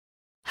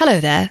Hello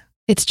there,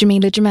 it's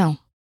Jamila Jamel.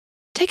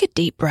 Take a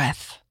deep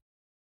breath.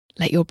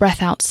 Let your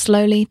breath out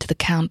slowly to the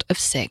count of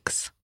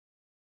 6.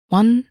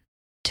 1,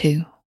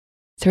 2,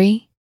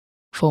 3,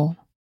 4,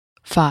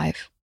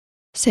 5,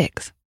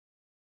 6.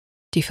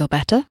 Do you feel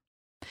better?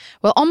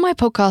 Well, on my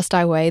podcast,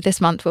 I Weigh,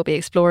 this month we'll be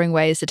exploring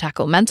ways to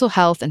tackle mental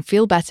health and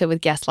feel better with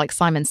guests like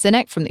Simon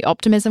Sinek from The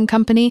Optimism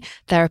Company,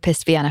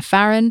 therapist Vienna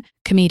Farron,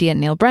 comedian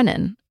Neil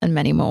Brennan, and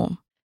many more.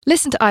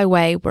 Listen to I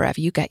Weigh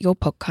wherever you get your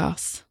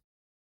podcasts.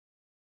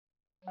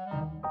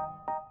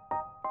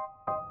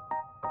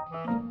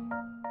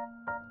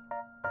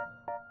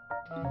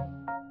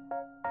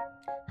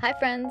 Hi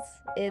friends,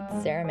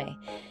 it's Sarah May,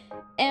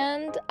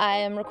 and I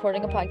am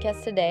recording a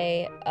podcast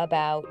today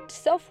about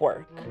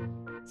self-work.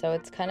 So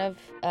it's kind of,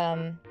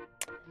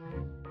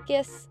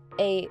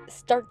 a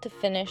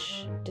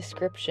start-to-finish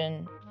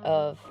description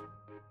of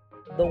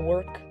the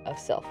work of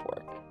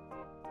self-work.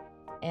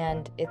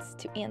 And it's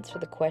to answer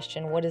the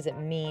question, what does it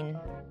mean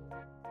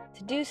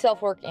to do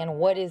self-work and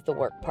what is the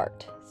work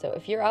part? So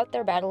if you're out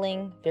there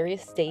battling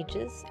various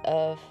stages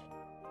of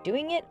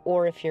doing it,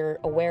 or if you're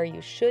aware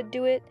you should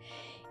do it,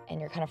 and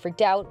you're kind of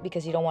freaked out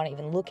because you don't want to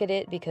even look at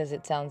it because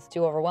it sounds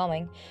too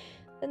overwhelming,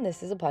 then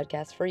this is a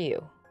podcast for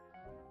you.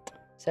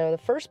 So the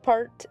first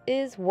part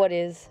is, what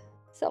is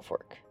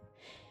self-work?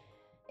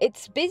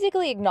 It's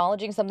basically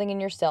acknowledging something in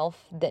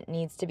yourself that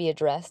needs to be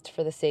addressed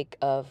for the sake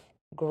of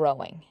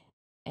growing.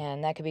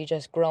 And that could be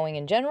just growing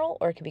in general,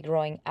 or it could be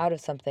growing out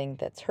of something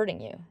that's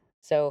hurting you.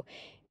 So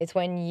it's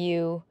when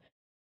you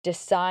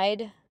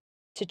decide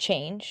to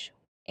change,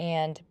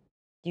 and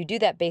you do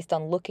that based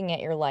on looking at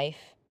your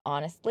life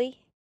honestly,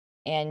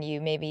 and you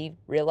maybe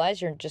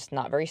realize you're just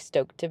not very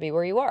stoked to be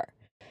where you are.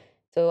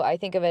 So I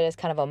think of it as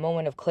kind of a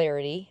moment of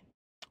clarity,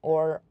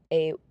 or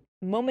a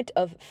moment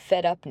of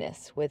fed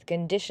upness with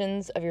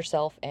conditions of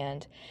yourself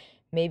and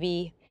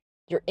maybe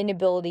your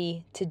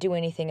inability to do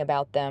anything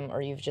about them,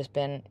 or you've just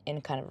been in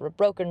kind of a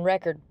broken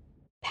record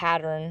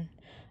pattern,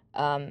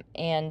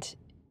 and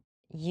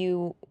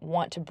you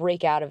want to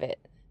break out of it,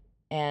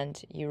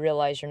 and you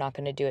realize you're not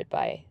going to do it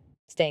by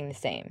staying the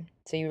same.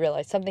 So you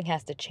realize something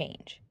has to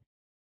change.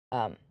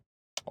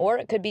 Or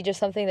it could be just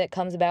something that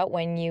comes about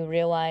when you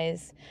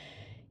realize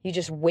you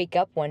just wake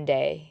up one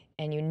day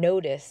and you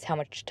notice how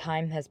much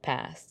time has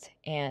passed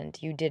and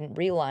you didn't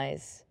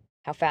realize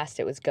how fast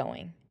it was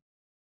going.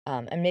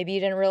 And maybe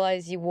you didn't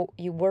realize you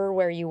were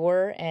where you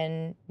were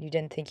and you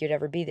didn't think you'd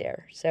ever be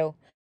there. So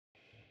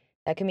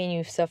that can mean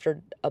you've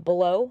suffered a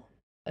blow,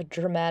 a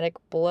dramatic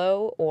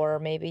blow, or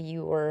maybe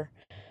you were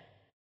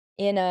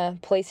in a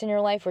place in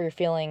your life where you're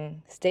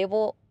feeling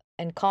stable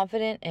and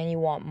confident and you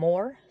want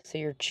more. So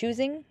you're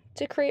choosing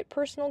to create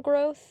personal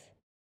growth.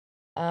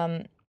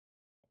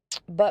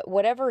 But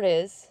whatever it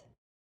is,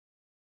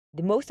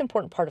 the most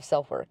important part of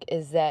self-work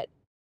is that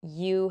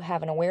you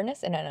have an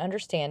awareness and an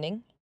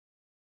understanding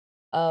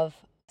of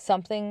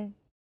something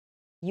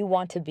you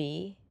want to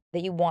be,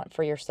 that you want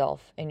for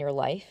yourself in your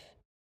life.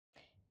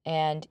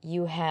 And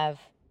you have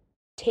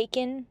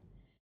taken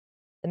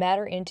the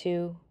matter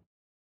into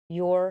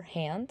your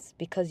hands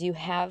because you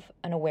have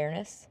an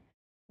awareness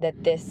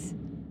that this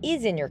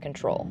is in your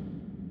control.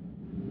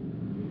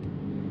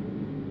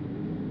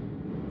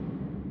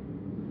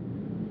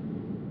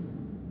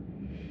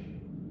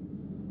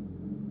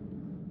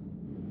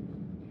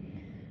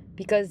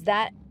 Because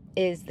that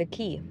is the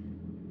key,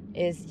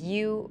 is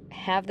you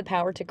have the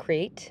power to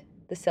create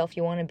the self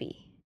you want to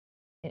be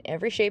in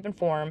every shape and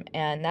form,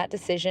 and that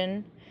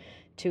decision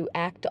to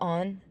act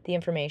on the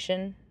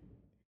information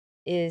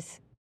is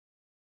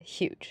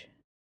huge.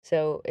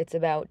 So it's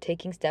about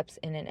taking steps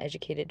in an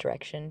educated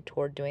direction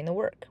toward doing the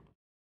work.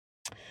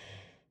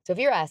 So if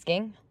you're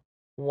asking,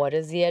 what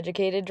does the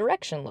educated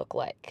direction look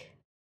like?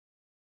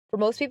 For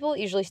most people,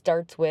 it usually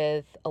starts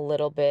with a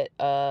little bit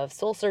of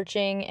soul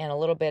searching and a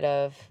little bit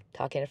of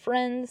talking to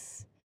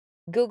friends,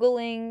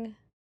 Googling.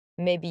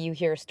 Maybe you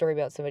hear a story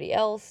about somebody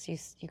else.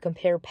 You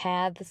compare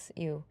paths.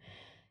 You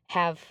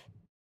have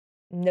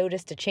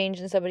noticed a change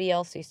in somebody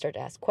else, so you start to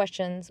ask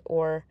questions.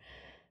 Or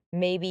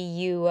maybe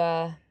you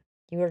are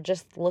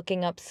just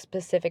looking up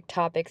specific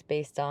topics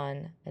based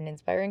on an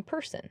inspiring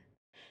person.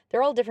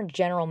 They're all different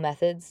general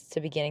methods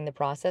to beginning the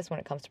process when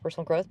it comes to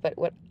personal growth, but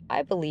what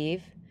I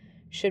believe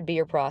should be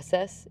your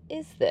process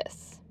is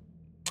this.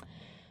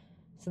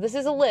 So this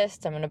is a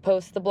list. I'm going to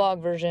post the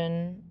blog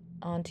version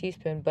on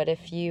Teaspoon, but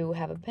if you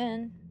have a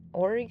pen,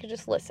 or you could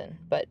just listen.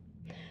 But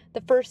the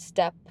first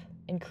step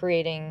in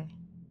creating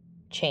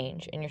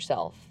change in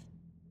yourself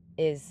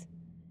is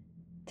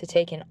to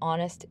take an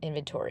honest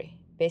inventory.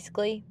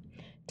 Basically,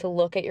 to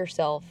look at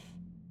yourself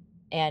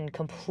and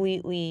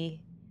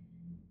completely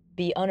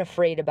be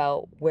unafraid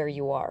about where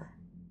you are.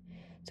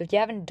 So if you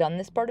haven't done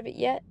this part of it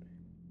yet,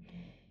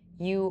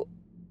 you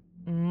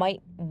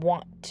might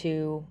want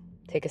to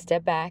take a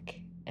step back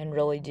and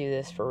really do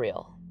this for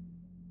real,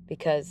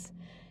 because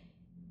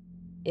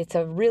it's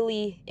a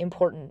really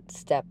important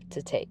step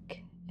to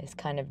take, is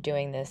kind of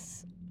doing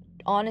this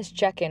honest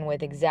check-in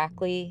with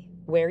exactly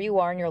where you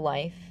are in your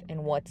life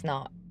and what's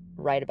not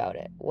right about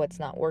it, what's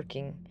not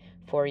working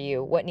for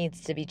you, what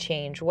needs to be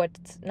changed,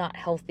 what's not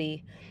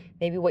healthy,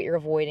 maybe what you're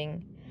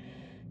avoiding,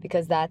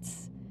 because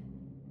that's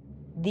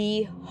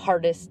the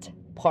hardest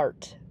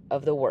part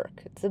of the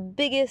work. It's the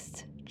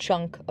biggest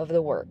chunk of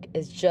the work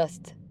is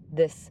just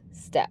this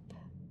step.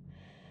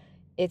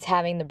 It's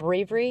having the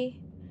bravery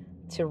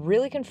to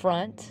really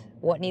confront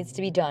what needs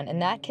to be done.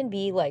 And that can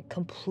be like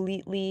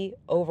completely,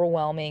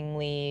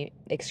 overwhelmingly,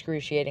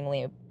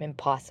 excruciatingly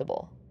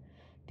impossible.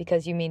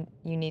 Because you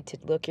need to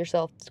look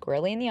yourself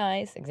squarely in the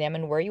eyes,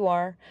 examine where you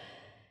are,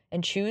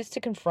 and choose to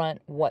confront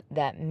what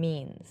that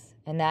means.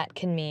 And that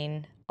can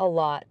mean a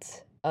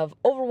lot of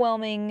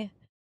overwhelming,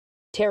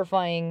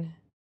 terrifying,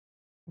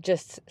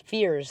 just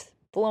fears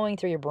flowing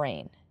through your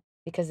brain.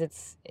 Because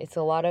it's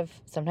a lot of,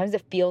 sometimes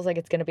it feels like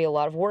it's going to be a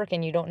lot of work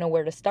and you don't know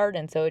where to start.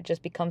 And so it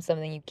just becomes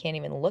something you can't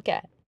even look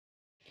at.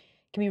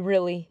 It can be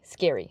really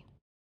scary.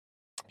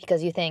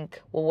 Because you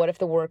think, well, what if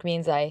the work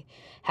means I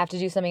have to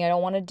do something I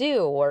don't want to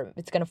do, or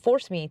it's going to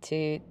force me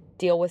to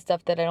deal with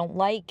stuff that I don't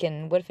like?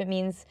 And what if it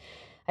means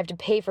I have to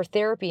pay for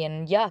therapy,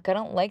 and yuck, I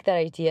don't like that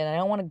idea and I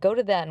don't want to go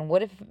to that? And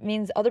what if it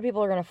means other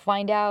people are going to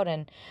find out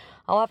and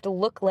I'll have to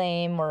look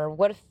lame? Or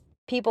what if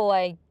people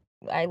I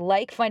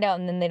like find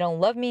out and then they don't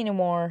love me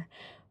anymore?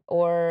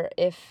 Or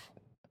if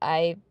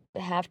I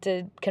have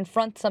to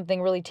confront something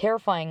really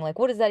terrifying, like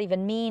what does that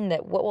even mean?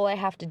 That what will I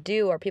have to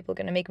do? Are people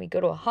going to make me go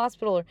to a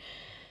hospital? Or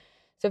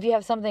so if you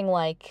have something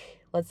like,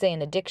 let's say,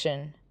 an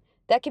addiction,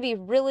 that can be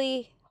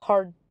really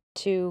hard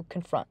to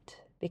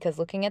confront because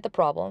looking at the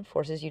problem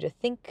forces you to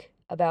think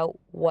about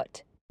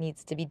what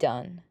needs to be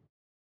done.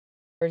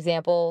 For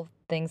example,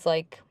 things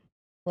like,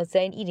 let's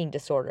say, an eating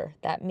disorder.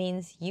 That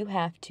means you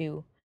have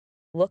to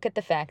look at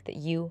the fact that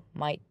you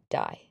might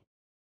die.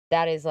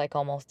 That is like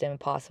almost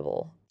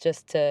impossible.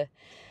 It's a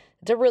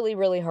really,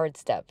 really hard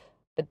step,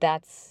 but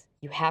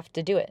you have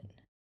to do it.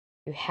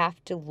 You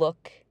have to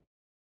look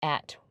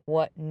at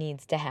what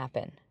needs to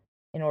happen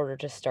in order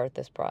to start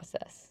this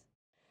process.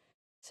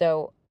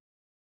 So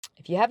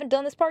if you haven't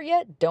done this part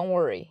yet, don't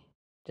worry.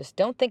 Just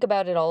don't think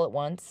about it all at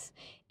once.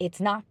 It's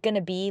not going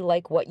to be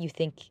like what you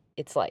think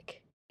it's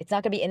like. It's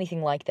not going to be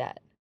anything like that.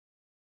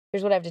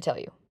 Here's what I have to tell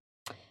you.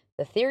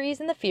 The theories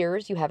and the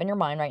fears you have in your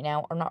mind right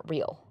now are not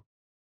real.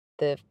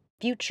 The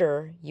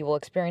future you will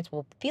experience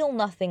will feel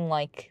nothing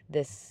like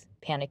this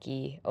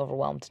panicky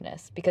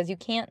overwhelmedness because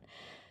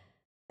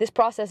this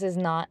process is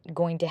not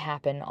going to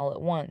happen all at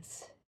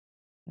once.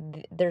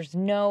 There's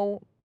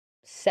no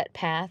set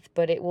path,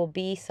 but it will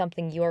be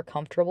something you are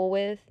comfortable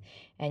with,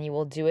 and you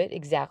will do it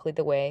exactly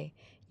the way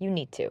you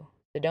need to.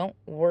 So don't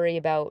worry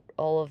about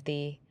all of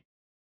the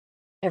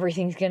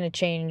everything's going to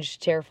change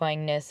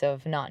terrifyingness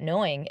of not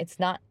knowing.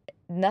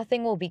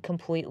 Nothing will be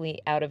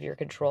completely out of your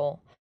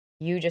control.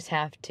 You just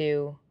have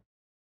to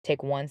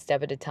take one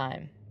step at a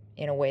time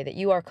in a way that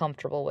you are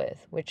comfortable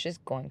with, which is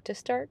going to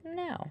start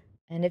now.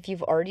 And if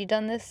you've already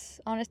done this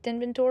honest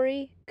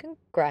inventory,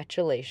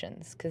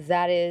 congratulations, because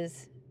that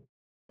is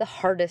the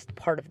hardest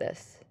part of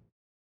this.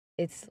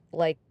 It's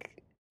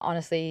like,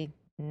 honestly,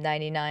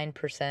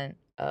 99%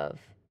 of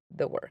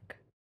the work.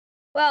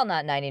 Well,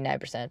 not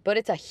 99%, but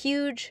it's a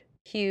huge,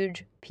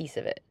 huge piece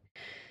of it.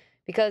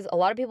 Because a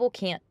lot of people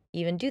can't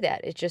even do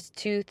that. It's just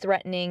too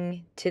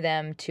threatening to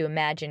them to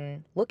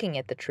imagine looking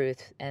at the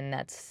truth, and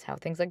that's how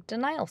things like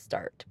denial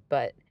start.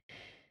 But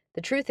the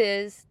truth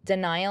is,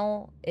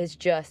 denial is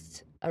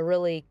just a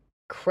really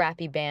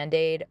crappy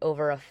Band-Aid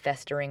over a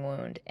festering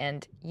wound,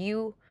 and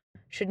you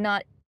should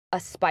not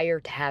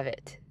aspire to have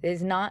it. It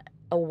is not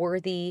a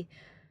worthy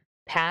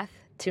path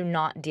to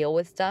not deal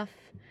with stuff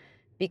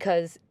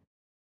because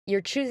you're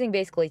choosing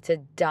basically to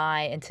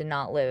die and to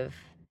not live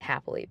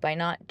happily by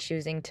not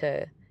choosing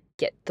to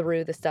get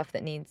through the stuff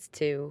that needs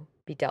to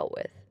be dealt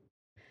with.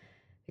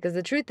 Because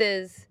the truth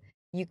is,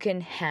 you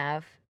can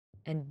have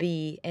and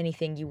be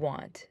anything you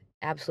want.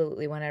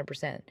 Absolutely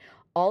 100%.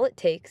 All it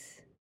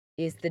takes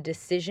is the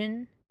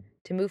decision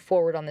to move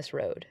forward on this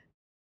road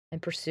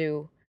and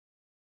pursue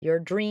your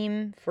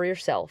dream for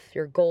yourself,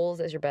 your goals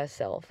as your best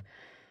self.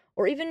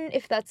 Or even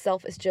if that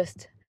self is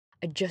just,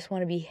 I just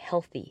want to be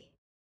healthy,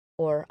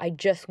 or I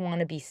just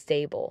want to be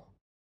stable.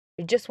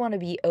 I just want to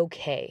be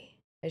okay.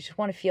 I just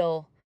want to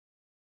feel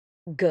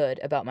good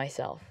about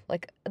myself.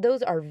 Like,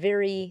 those are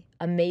very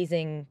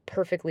amazing,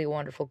 perfectly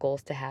wonderful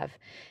goals to have.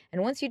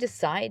 And once you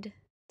decide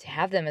to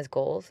have them as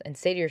goals and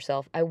say to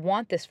yourself, I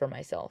want this for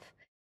myself,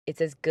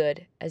 it's as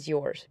good as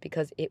yours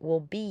because it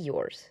will be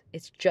yours.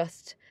 It's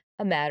just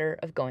a matter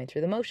of going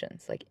through the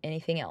motions like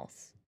anything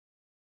else.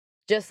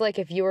 Just like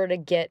if you were to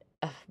get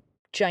a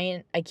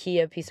giant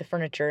IKEA piece of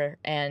furniture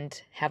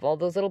and have all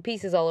those little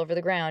pieces all over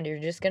the ground, you're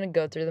just going to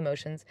go through the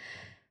motions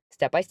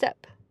step by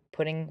step,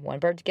 putting one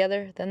part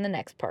together, then the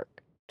next part.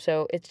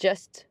 So it's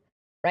just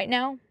right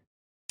now,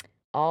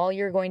 all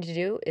you're going to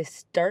do is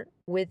start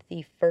with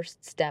the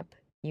first step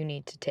you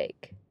need to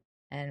take.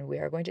 And we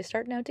are going to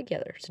start now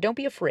together. So don't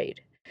be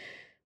afraid.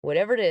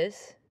 Whatever it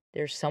is,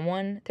 there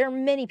are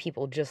many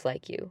people just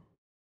like you.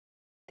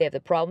 They have the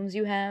problems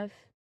you have.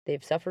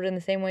 they've suffered in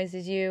the same ways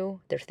as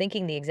you. They're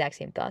thinking the exact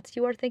same thoughts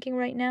you are thinking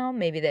right now.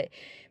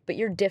 But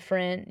you're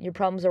different. Your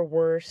problems are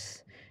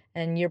worse,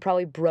 and you're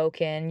probably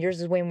broken.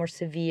 Yours is way more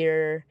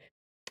severe.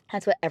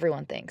 That's what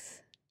everyone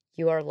thinks.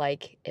 You are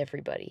like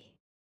everybody.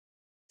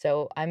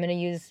 So I'm going to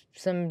use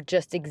some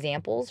just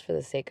examples for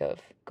the sake of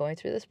going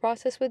through this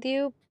process with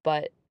you,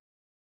 but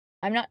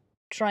I'm not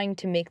trying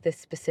to make this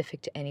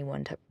specific to any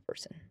one type of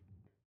person.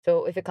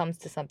 So if it comes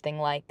to something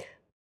like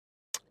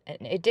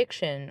an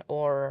addiction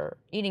or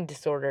eating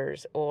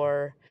disorders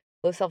or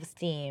low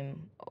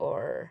self-esteem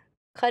or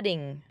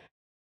cutting,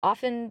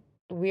 often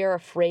we are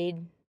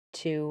afraid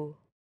to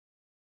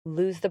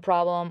lose the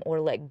problem or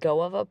let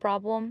go of a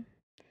problem.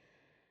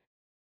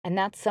 And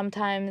that's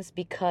sometimes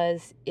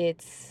because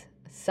it's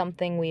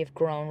something we've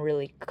grown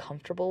really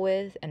comfortable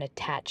with and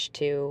attached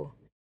to,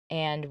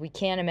 and we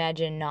can't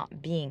imagine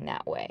not being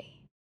that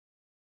way.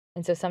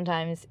 And so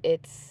sometimes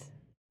it's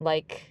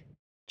like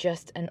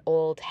just an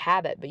old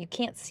habit, but you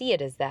can't see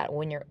it as that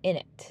when you're in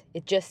it.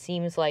 It just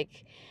seems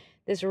like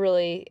this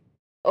really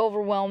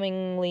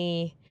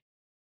overwhelmingly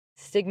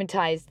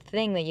stigmatized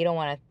thing that you don't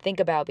want to think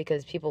about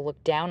because people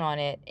look down on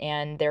it,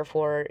 and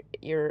therefore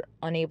you're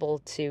unable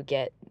to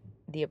get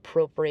the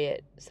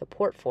appropriate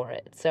support for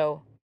it.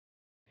 So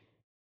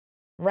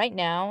right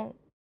now,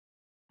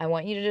 I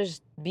want you to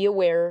just be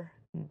aware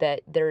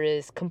that there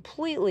is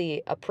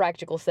completely a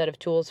practical set of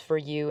tools for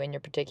you and your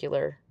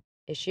particular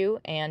issue,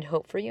 and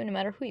hope for you no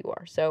matter who you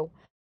are. So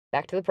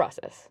back to the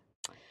process.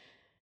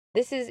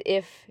 This is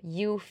if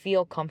you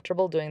feel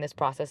comfortable doing this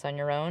process on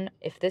your own.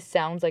 If this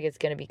sounds like it's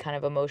going to be kind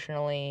of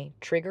emotionally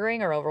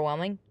triggering or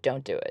overwhelming,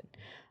 don't do it.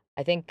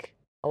 I think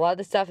a lot of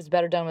this stuff is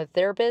better done with a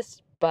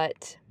therapist,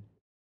 but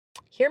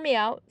hear me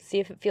out, see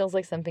if it feels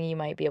like something you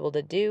might be able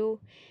to do.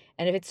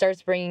 And if it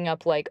starts bringing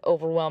up like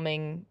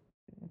overwhelming,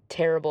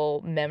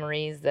 terrible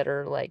memories that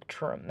are like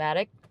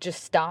traumatic,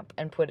 just stop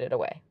and put it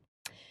away.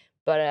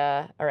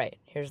 But all right,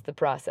 here's the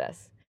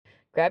process.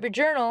 Grab your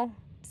journal.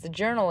 It's the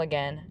journal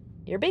again.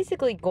 You're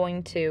basically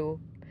going to,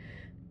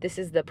 this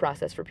is the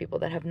process for people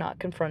that have not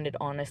confronted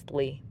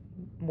honestly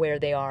where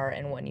they are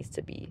and what needs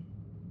to be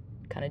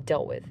kind of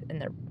dealt with in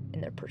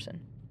their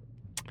person.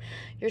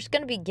 You're just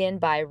going to begin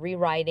by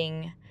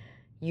rewriting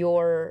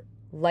your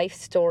life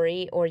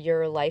story or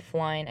your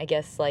lifeline, I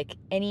guess, like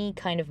any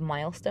kind of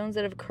milestones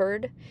that have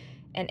occurred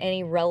and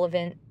any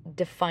relevant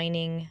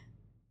defining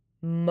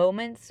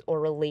moments or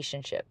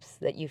relationships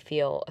that you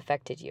feel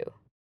affected you.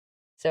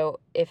 So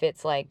if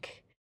it's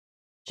like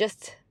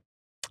just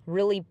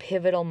really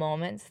pivotal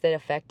moments that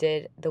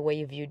affected the way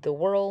you viewed the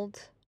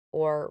world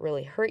or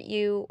really hurt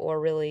you or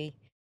really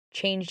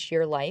changed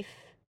your life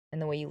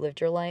and the way you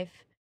lived your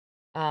life.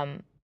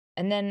 And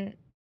then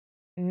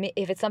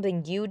if it's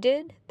something you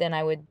did, then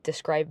I would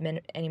describe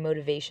any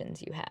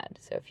motivations you had.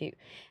 So if you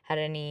had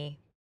any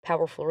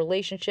powerful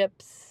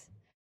relationships,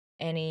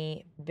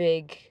 any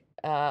big,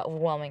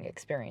 overwhelming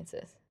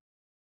experiences.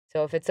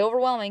 So if it's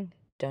overwhelming,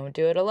 don't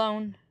do it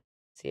alone.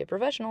 See a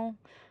professional.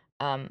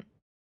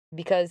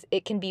 Because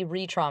it can be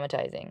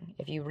re-traumatizing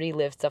if you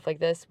relive stuff like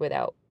this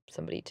without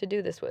somebody to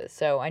do this with.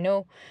 So I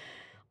know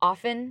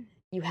often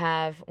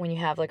when you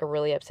have like a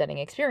really upsetting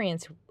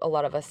experience, a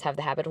lot of us have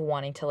the habit of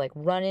wanting to like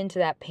run into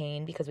that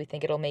pain because we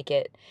think it'll make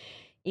it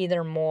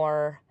either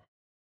more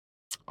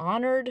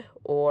honored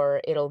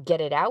or it'll get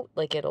it out,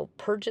 like it'll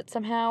purge it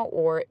somehow,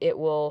 or it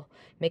will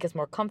make us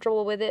more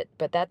comfortable with it.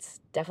 But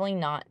that's definitely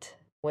not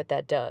what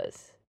that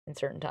does in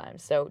certain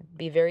times. So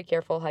be very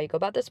careful how you go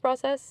about this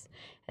process.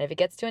 And if it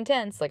gets too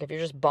intense, like if you're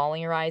just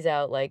bawling your eyes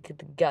out, like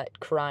the gut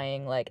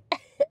crying, like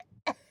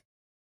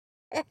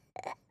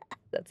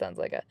that sounds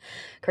like a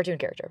cartoon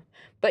character.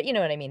 But you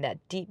know what I mean, that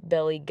deep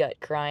belly gut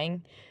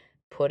crying,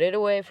 put it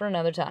away for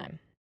another time.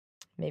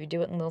 Maybe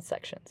do it in little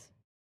sections.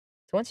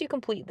 So once you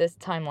complete this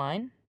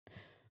timeline,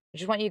 I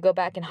just want you to go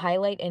back and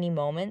highlight any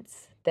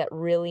moments that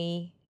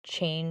really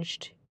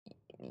changed,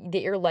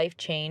 that your life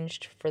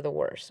changed for the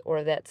worse,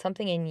 or that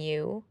something in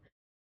you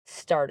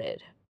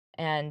started.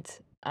 And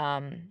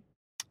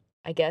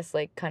I guess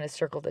like kind of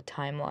circle the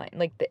timeline,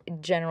 like the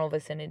general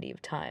vicinity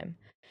of time.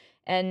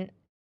 And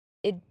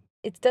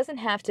it doesn't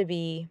have to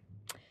be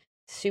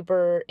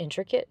super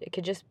intricate. It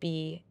could just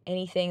be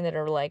anything that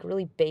are like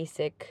really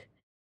basic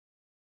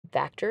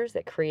factors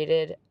that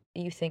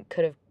you think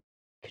could have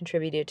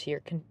contributed to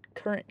your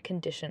current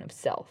condition of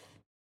self.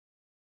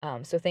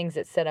 So things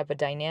that set up a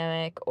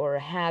dynamic or a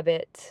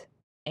habit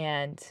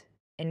and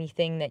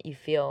anything that you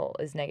feel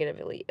is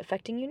negatively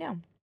affecting you now.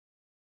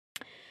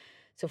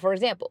 So for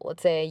example,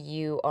 let's say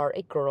you are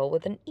a girl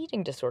with an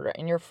eating disorder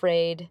and you're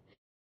afraid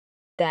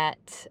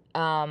that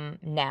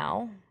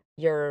now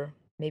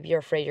maybe you're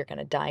afraid you're going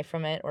to die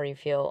from it, or you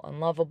feel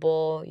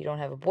unlovable, you don't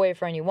have a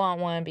boyfriend, you want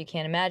one, but you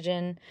can't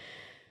imagine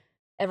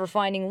ever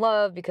finding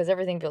love because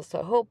everything feels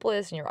so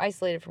hopeless and you're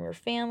isolated from your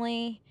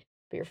family,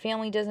 but your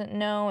family doesn't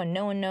know and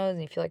no one knows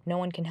and you feel like no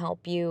one can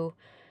help you.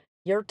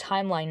 Your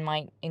timeline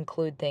might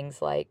include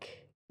things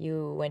like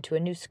you went to a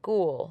new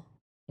school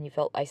and you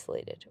felt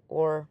isolated,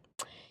 or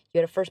you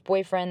had a first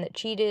boyfriend that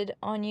cheated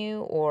on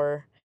you,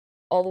 or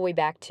all the way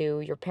back to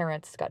your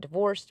parents got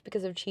divorced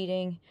because of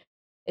cheating.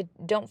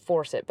 Don't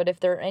force it, but if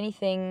there are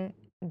anything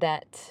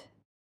that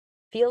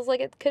feels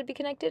like it could be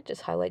connected,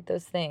 just highlight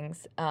those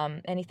things.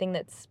 Anything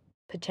that's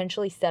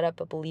potentially set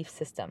up a belief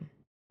system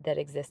that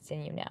exists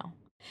in you now.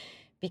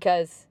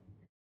 Because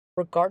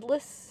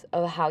regardless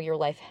of how your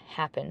life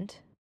happened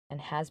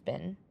and has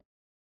been,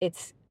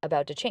 it's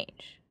about to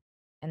change.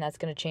 And that's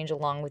going to change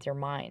along with your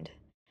mind.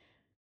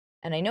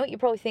 And I know what you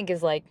probably think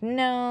is like,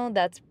 no,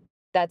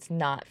 that's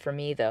not for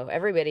me though.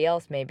 Everybody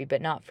else maybe,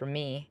 but not for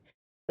me.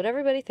 But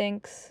everybody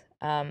thinks,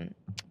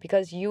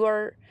 because you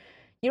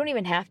don't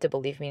even have to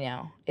believe me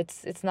now.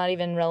 It's not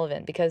even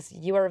relevant because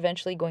you are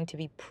eventually going to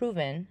be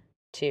proven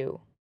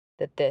to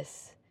that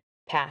this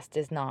past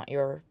is not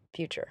your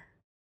future.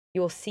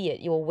 You will see it,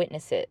 you will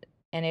witness it,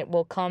 and it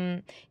will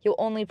come. You'll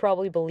only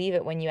probably believe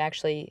it when you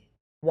actually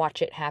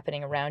watch it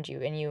happening around you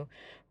and you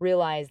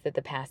realize that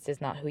the past is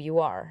not who you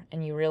are,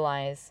 and you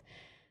realize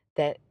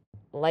that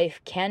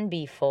life can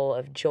be full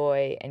of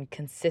joy and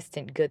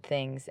consistent good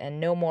things and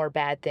no more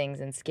bad things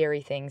and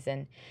scary things,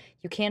 and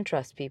you can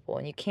trust people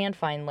and you can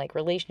find like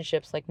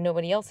relationships like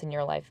nobody else in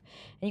your life,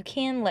 and you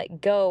can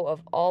let go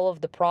of all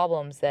of the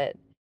problems that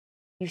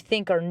you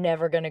think are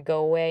never going to go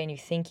away and you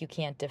think you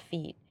can't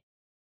defeat.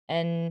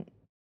 And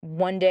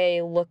one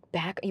day look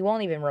back, you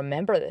won't even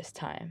remember this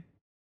time.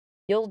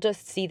 You'll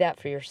just see that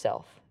for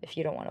yourself if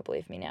you don't want to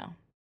believe me now.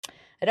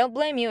 I don't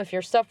blame you. If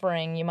you're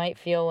suffering, you might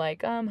feel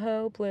like, I'm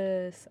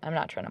hopeless. I'm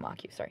not trying to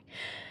mock you, sorry.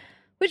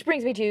 Which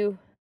brings me to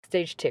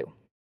stage 2.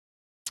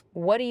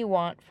 What do you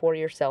want for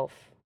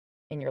yourself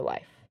in your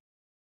life?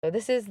 So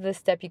this is the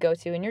step you go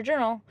to in your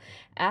journal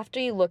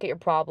after you look at your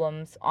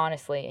problems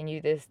honestly and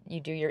you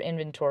do your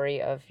inventory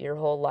of your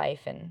whole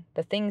life and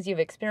the things you've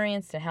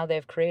experienced and how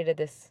they've created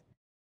this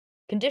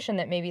condition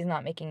that maybe is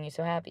not making you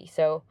so happy.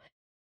 So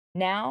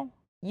now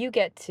you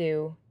get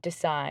to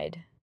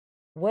decide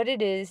what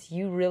it is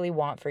you really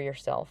want for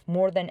yourself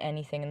more than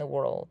anything in the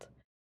world.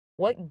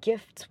 What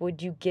gifts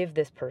would you give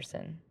this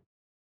person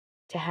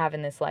to have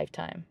in this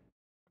lifetime?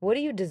 What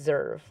do you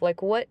deserve?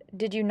 Like, what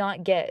did you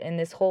not get in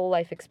this whole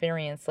life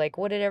experience? Like,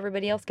 what did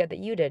everybody else get that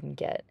you didn't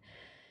get?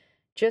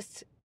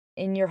 Just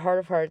in your heart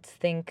of hearts,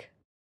 think,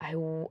 I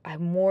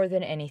more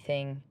than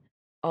anything,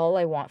 all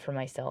I want for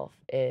myself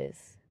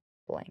is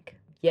blank.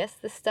 Yes,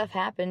 this stuff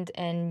happened,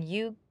 and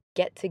you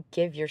get to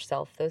give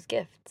yourself those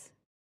gifts.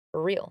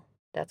 For real.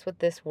 That's what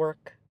this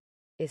work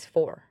is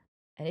for.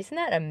 And isn't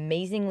that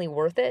amazingly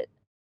worth it?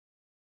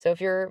 So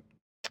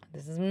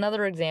this is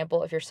another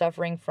example, if you're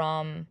suffering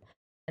from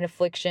an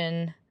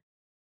affliction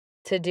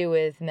to do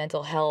with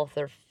mental health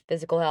or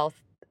physical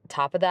health,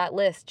 top of that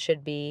list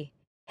should be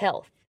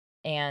health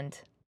and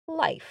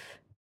life.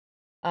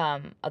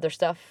 Other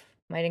stuff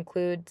might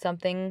include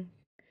something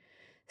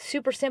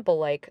super simple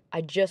like,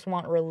 I just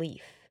want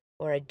relief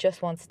or I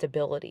just want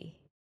stability,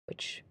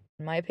 which,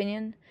 in my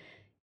opinion,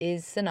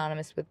 is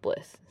synonymous with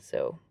bliss.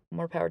 So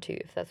more power to you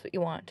if that's what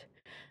you want.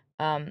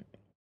 And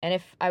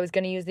if I was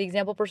going to use the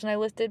example person I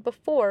listed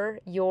before,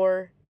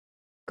 your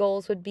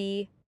goals would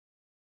be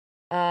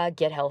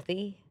get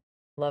healthy,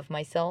 love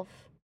myself,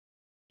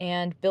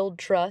 and build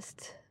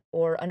trust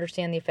or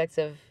understand the effects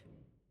of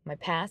my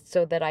past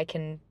so that I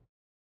can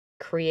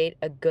create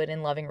a good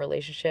and loving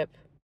relationship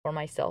for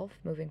myself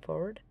moving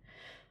forward.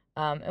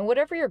 And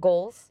whatever your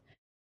goals,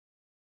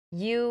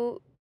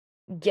 you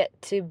get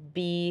to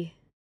be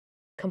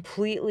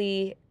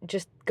completely,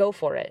 just go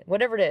for it.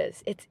 Whatever it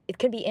is, it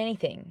can be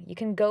anything. You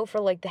can go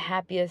for like the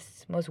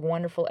happiest, most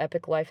wonderful,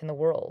 epic life in the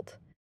world.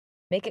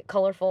 Make it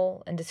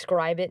colorful and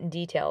describe it in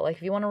detail. Like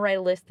if you want to write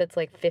a list that's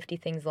like 50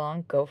 things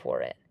long, go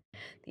for it.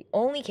 The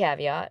only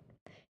caveat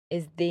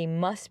is they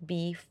must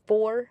be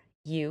for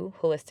you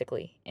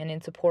holistically and in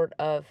support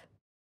of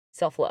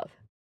self-love.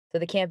 So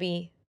they can't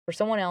be for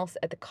someone else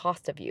at the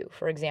cost of you.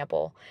 For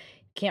example,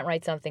 you can't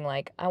write something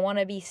like, I want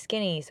to be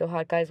skinny so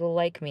hot guys will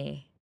like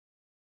me.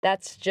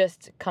 That's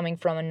just coming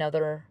from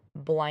another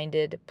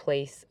blinded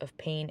place of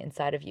pain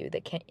inside of you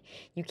that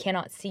you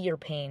cannot see your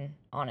pain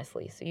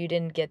honestly. So you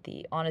didn't get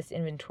the honest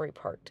inventory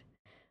part.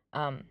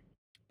 But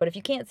if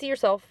you can't see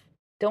yourself,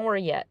 don't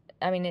worry yet.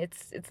 I mean,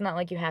 it's not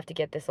like you have to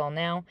get this all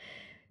now.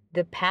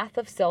 The path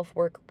of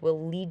self-work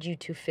will lead you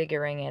to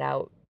figuring it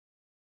out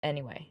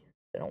anyway.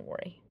 So don't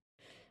worry.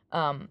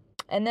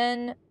 And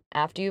then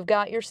after you've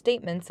got your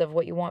statements of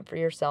what you want for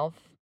yourself,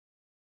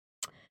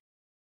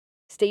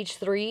 stage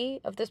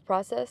 3 of this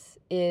process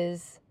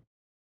is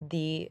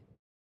the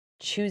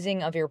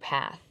choosing of your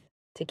path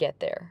to get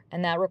there.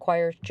 And that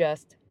requires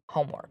just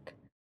homework.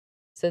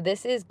 So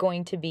this is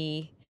going to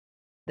be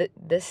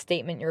this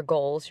statement, your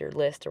goals, your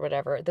list, or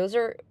whatever.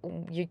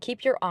 You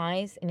keep your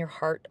eyes and your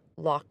heart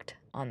locked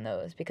on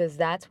those because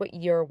that's what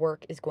your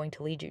work is going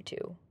to lead you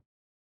to.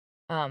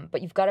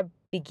 But you've got to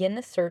begin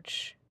the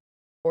search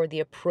for the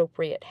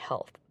appropriate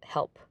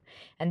help.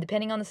 And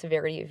depending on the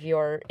severity of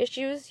your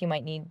issues, you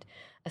might need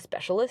a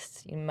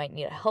specialist, you might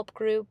need a help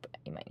group,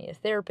 you might need a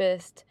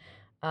therapist.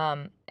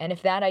 And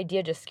if that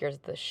idea just scares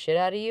the shit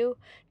out of you,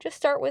 just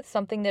start with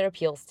something that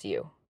appeals to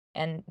you.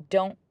 And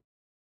don't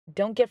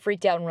don't get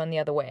freaked out and run the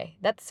other way.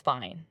 That's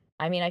fine.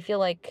 I mean, I feel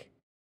like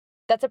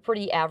that's a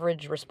pretty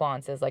average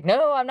response, is like,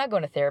 no, I'm not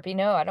going to therapy.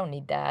 No, I don't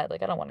need that.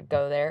 Like, I don't want to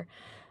go there.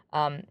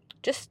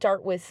 Just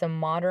start with some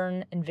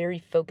modern and very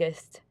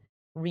focused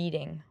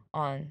reading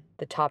on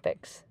the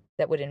topics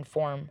that would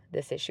inform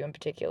this issue in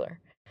particular.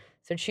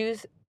 So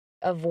choose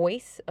a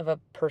voice of a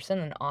person,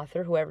 an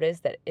author, whoever it is,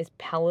 that is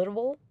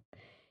palatable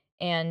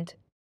and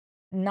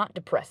not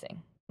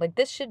depressing. Like,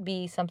 this should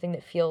be something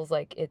that feels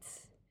like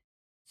it's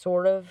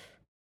sort of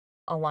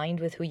aligned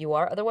with who you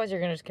are. Otherwise,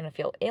 you're just going to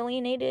feel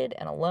alienated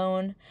and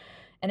alone,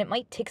 and it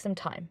might take some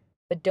time.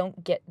 But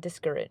don't get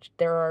discouraged.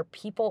 There are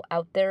people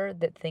out there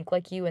that think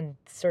like you and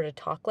sort of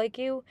talk like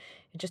you.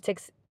 It just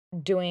takes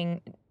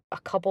doing a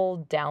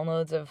couple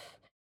downloads of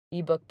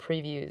ebook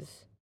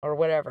previews or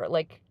whatever.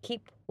 Like,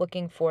 keep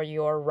looking for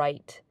your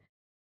right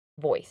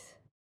voice.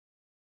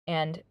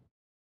 And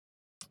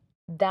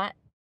that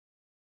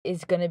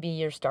is going to be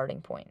your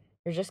starting point.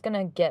 You're just going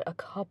to get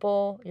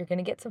you're going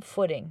to get some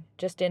footing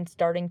just in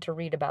starting to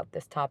read about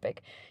this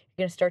topic.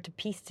 You're going to start to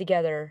piece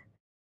together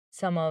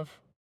some of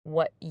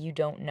what you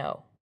don't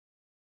know.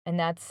 And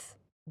that's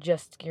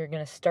just, you're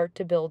going to start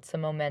to build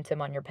some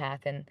momentum on your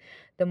path. And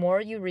the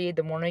more you read,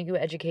 the more you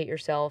educate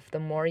yourself, the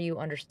more you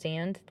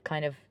understand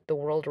kind of the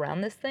world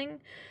around this thing,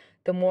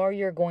 the more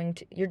you're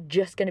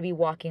just going to be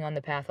walking on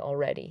the path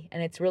already.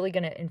 And it's really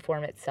going to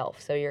inform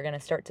itself. So you're going to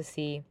start to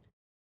see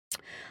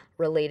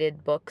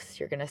related books.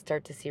 You're going to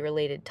start to see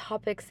related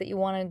topics that you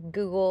want to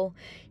Google.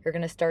 You're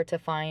going to start to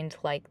find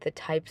like the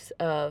types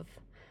of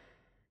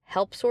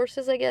help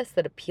sources, I guess,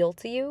 that appeal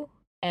to you.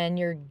 And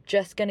you're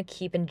just going to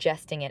keep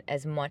ingesting it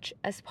as much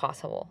as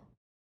possible.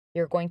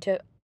 You're going to,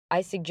 I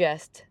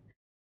suggest,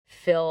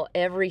 fill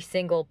every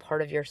single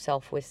part of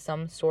yourself with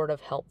some sort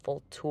of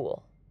helpful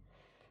tool.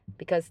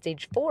 Because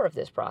stage 4 of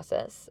this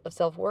process of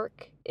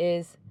self-work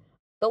is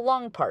the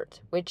long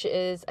part, which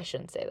is, I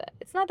shouldn't say that.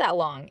 It's not that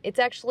long. It's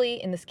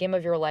actually, in the scheme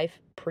of your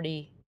life,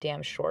 pretty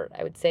damn short.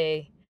 I would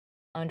say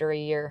under a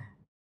year.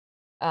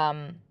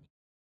 Under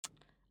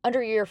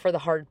a year for the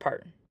hard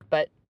part.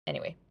 But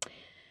anyway,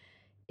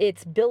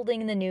 it's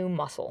building the new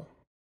muscle.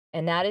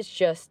 And that is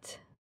just,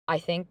 I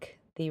think,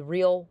 the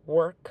real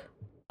work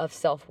of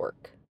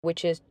self-work,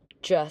 which is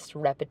just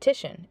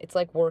repetition. It's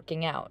like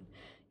working out.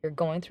 You're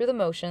going through the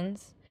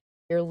motions.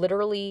 You're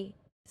literally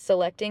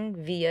selecting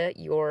via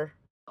your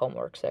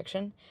homework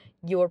section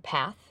your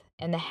path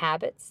and the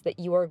habits that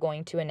you are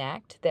going to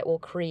enact that will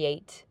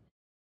create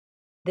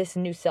this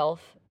new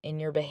self in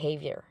your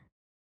behavior.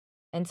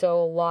 And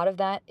so a lot of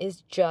that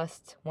is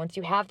just, once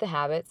you have the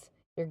habits,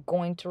 you're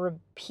going to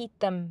repeat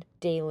them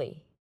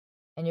daily,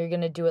 and you're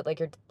going to do it like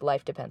your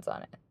life depends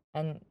on it.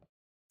 And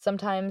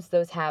sometimes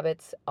those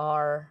habits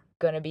are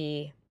going to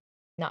be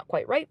not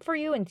quite right for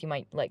you, and you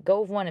might let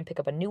go of one and pick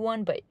up a new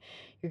one, but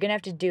you're going to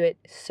have to do it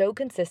so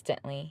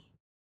consistently,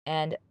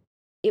 and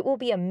it will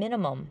be a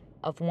minimum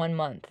of 1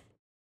 month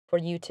for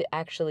you to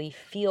actually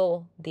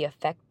feel the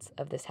effects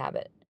of this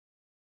habit.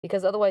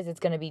 Because otherwise it's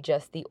going to be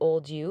just the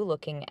old you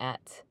looking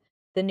at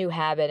the new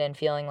habit and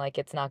feeling like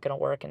it's not going to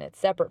work and it's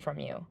separate from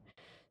you.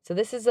 So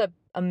this is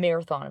a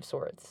marathon of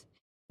sorts.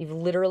 You've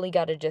literally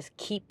got to just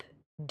keep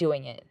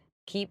doing it.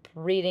 Keep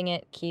reading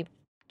it. Keep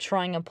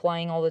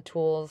applying all the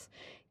tools.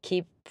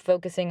 Keep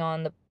focusing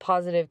on the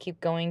positive.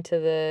 Keep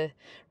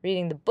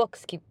reading the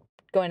books. Keep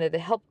going to the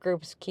help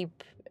groups.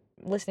 Keep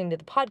listening to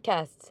the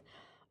podcasts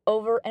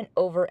over and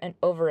over and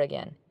over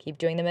again. Keep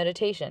doing the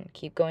meditation.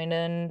 Keep going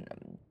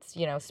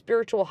to,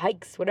 spiritual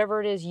hikes,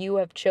 whatever it is you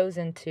have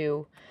chosen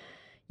to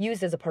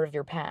use as a part of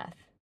your path.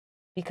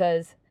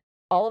 Because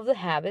all of the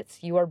habits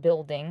you are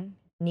building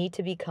need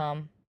to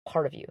become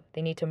part of you.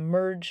 They need to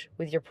merge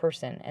with your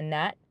person. And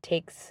that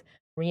takes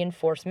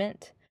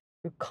reinforcement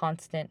through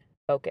constant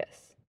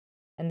focus.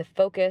 And the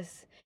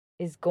focus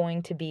is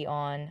going to be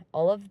on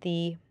all of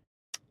the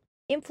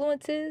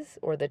influences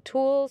or the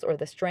tools or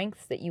the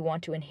strengths that you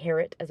want to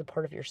inherit as a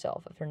part of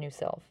yourself, of your new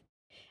self.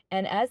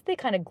 And as they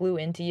kind of glue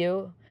into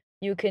you,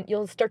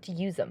 you'll start to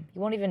use them.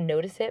 You won't even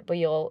notice it, but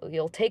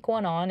you'll take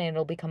one on and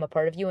it'll become a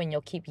part of you, and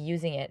you'll keep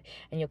using it,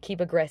 and you'll keep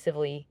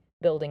aggressively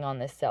building on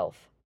this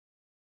self.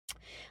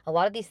 A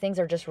lot of these things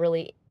are just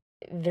really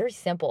very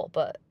simple,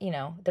 but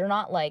they're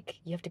not like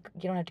you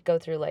don't have to go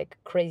through like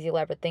crazy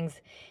elaborate things.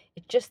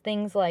 It's just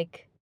things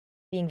like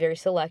being very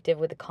selective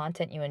with the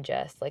content you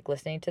ingest, like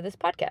listening to this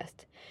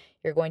podcast.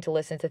 You're going to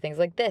listen to things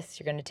like this.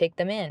 You're going to take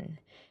them in,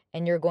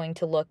 and you're going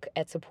to look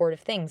at supportive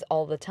things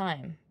all the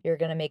time. You're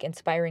going to make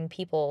inspiring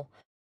people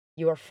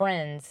your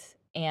friends,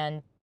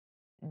 and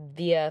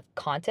via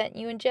content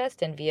you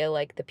ingest and via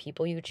like the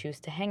people you choose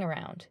to hang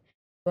around.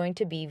 You're going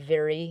to be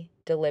very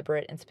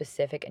deliberate and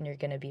specific, and you're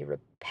going to be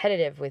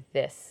repetitive with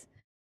this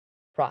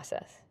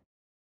process.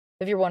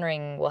 If you're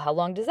wondering, well, how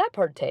long does that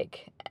part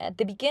take? At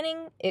the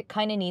beginning, it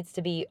kind of needs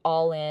to be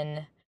all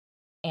in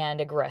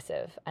and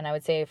aggressive. And I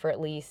would say for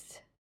at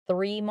least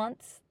 3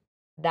 months,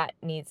 that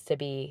needs to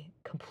be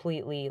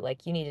completely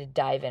like you need to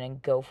dive in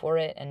and go for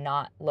it and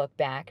not look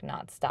back,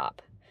 not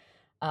stop.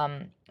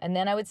 And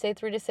then I would say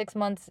 3 to 6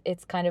 months,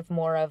 it's kind of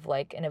more of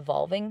like an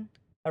evolving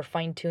or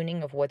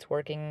fine-tuning of what's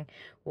working,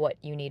 what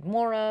you need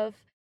more of.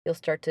 You'll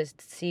start to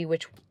see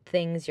which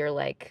things you're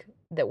like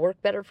that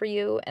work better for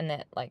you and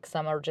that like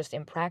some are just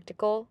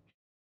impractical.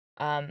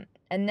 And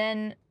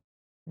then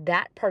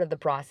that part of the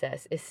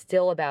process is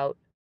still about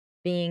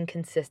being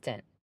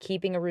consistent,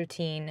 keeping a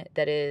routine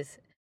that is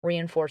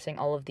reinforcing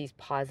all of these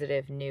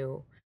positive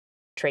new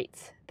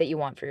traits that you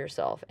want for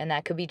yourself. And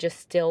that could be just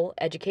still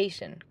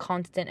education,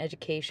 constant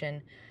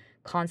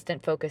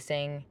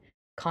focusing,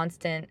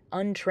 constant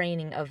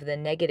untraining of the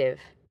negative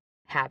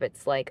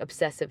habits like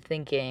obsessive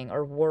thinking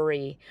or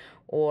worry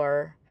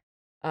or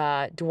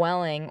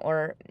dwelling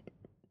or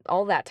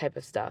all that type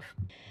of stuff.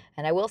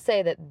 And I will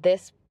say that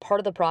this part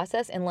of the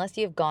process, unless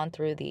you've gone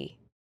through the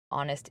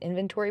honest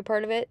inventory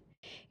part of it,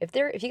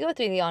 if you go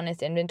through the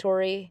honest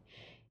inventory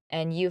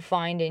and you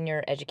find in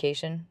your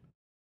education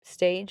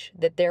stage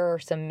that there are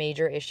some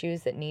major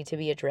issues that need to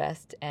be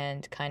addressed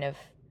and kind of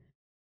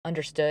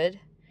understood,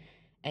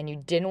 and you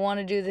didn't want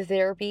to do the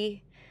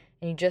therapy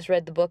and you just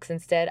read the books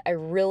instead, I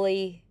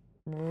really,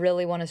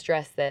 really want to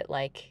stress that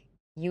like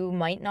you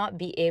might not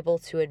be able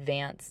to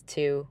advance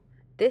to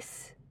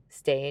this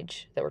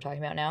stage that we're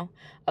talking about now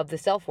of the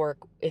self-work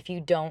if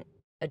you don't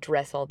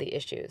address all the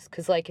issues.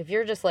 Because like if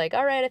you're just like,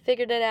 all right, I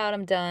figured it out,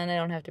 I'm done, I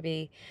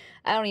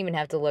don't even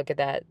have to look at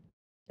that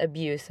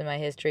abuse in my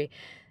history.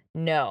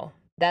 No,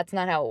 that's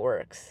not how it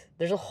works.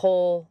 There's a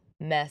whole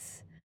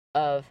mess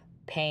of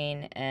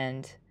pain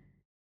and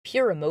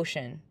pure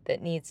emotion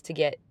that needs to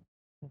get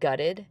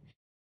gutted.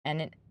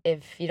 And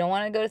if you don't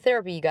want to go to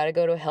therapy, you got to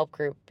go to a help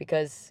group,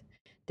 because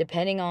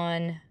depending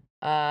on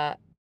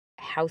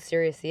how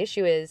serious the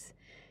issue is,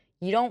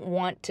 you don't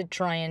want to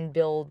try and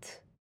build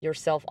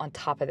yourself on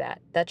top of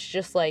that. That's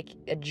just like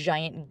a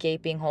giant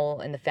gaping hole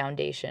in the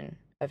foundation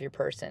of your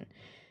person.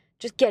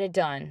 Just get it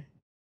done.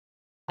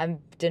 I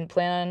didn't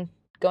plan on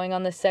going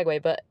on this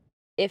segue, but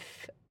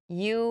if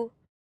you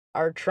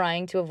are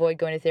trying to avoid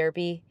going to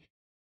therapy,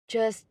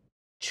 just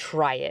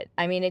try it.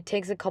 I mean, it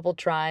takes a couple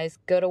tries.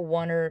 Go to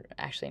one, or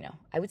actually, no,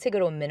 I would say go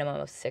to a minimum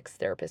of 6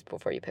 therapists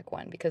before you pick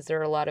one, because there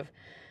are a lot of,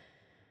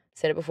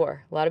 said it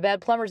before, a lot of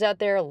bad plumbers out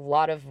there, a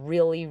lot of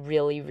really,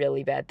 really,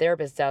 really bad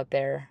therapists out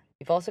there.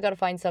 You've also got to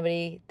find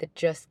somebody that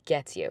just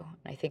gets you.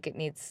 I think it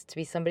needs to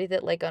be somebody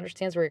that like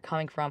understands where you're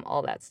coming from,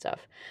 all that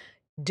stuff.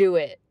 Do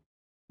it.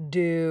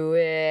 Do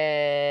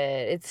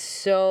it. It's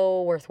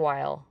so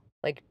worthwhile.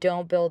 Like,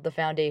 don't build the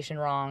foundation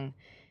wrong.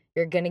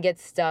 You're going to get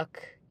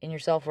stuck in your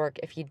self-work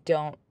if you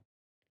don't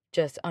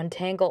just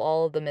untangle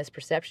all of the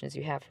misperceptions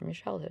you have from your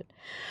childhood.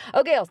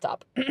 Okay, I'll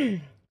stop.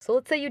 So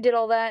let's say you did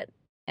all that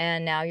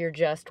and now you're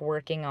just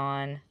working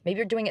on, maybe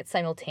you're doing it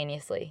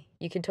simultaneously.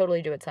 You can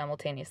totally do it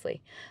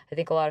simultaneously. I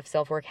think a lot of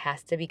self-work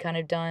has to be kind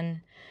of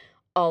done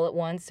all at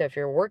once. So if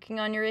you're working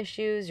on your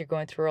issues, you're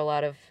going through a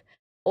lot of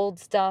old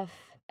stuff,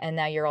 and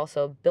now you're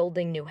also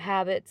building new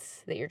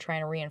habits that you're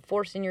trying to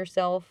reinforce in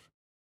yourself.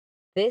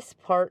 This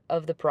part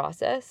of the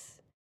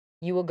process,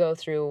 you will go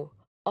through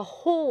a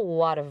whole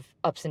lot of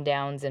ups and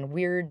downs and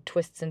weird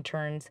twists and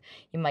turns.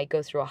 You might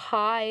go through a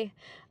high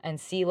and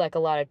see like a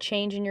lot of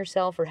change in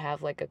yourself, or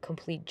have like a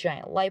complete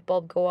giant light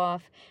bulb go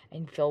off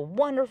and you feel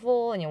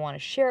wonderful and you want to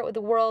share it with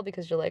the world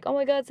because you're like, oh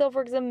my God,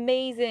 self-work is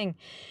amazing.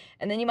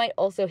 And then you might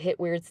also hit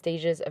weird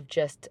stages of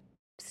just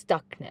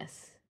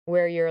stuckness,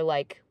 where you're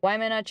like, why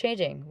am I not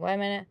changing?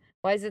 Why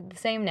is it the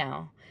same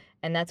now?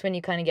 And that's when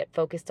you kind of get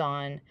focused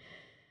on,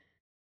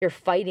 you're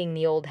fighting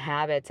the old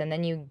habits, and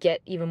then you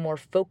get even more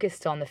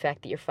focused on the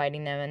fact that you're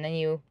fighting them, and then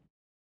you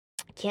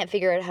can't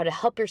figure out how to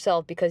help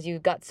yourself because you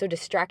got so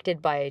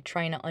distracted by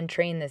trying to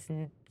untrain this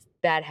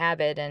bad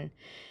habit. And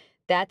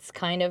that's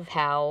kind of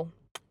how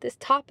this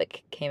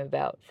topic came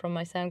about, from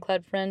my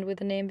SoundCloud friend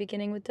with a name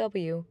beginning with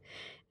W.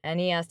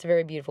 And he asked a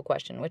very beautiful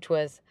question, which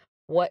was,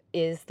 what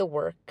is the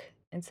work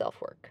in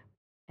self-work?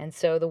 And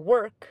so the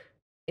work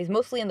is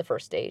mostly in the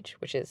first stage,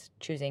 which is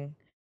choosing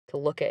to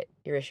look at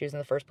your issues in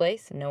the first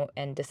place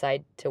and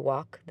decide to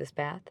walk this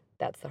path.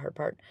 That's the hard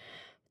part.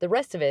 The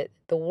rest of it,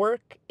 the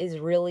work is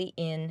really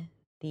in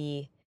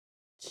the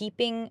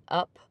keeping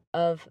up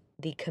of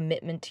the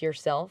commitment to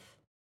yourself,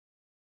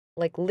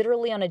 like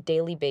literally on a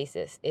daily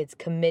basis. It's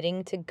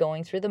committing to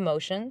going through the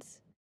motions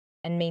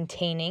and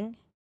maintaining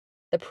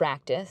the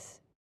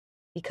practice,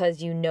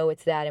 because you know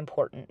it's that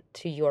important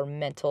to your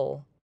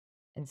mental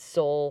and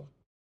soul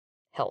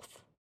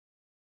health.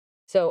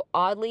 So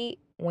oddly,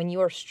 when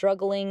you are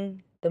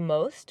struggling the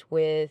most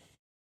with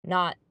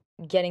not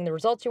getting the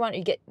results you want,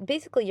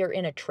 you're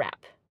in a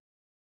trap.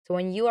 So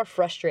when you are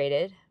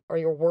frustrated or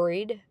you're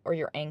worried or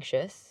you're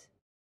anxious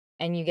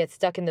and you get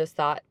stuck in those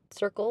thought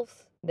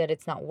circles that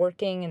it's not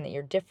working and that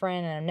you're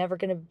different and I'm never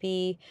going to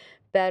be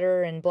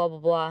better and blah, blah,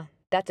 blah,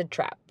 that's a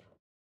trap.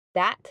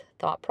 That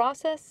thought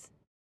process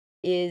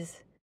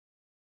is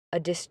a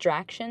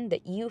distraction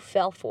that you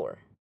fell for.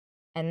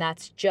 And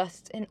that's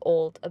just an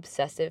old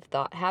obsessive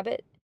thought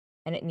habit,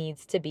 and it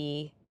needs to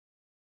be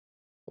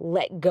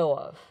let go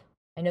of.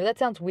 I know that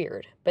sounds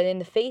weird, but in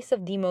the face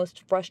of the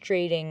most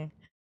frustrating,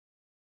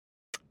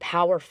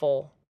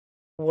 powerful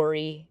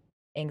worry,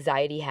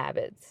 anxiety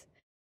habits,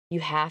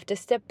 you have to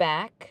step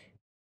back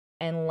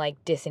and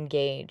like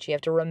disengage. You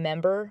have to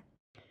remember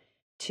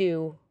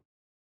to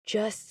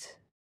just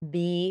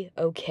be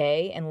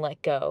okay and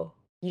let go.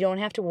 You don't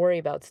have to worry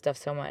about stuff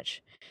so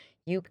much.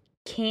 You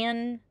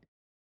can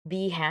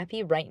be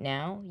happy right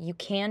now. You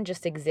can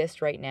just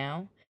exist right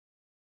now.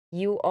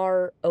 You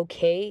are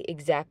okay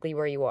exactly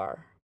where you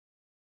are.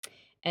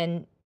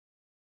 And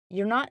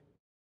you're not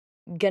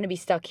going to be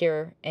stuck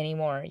here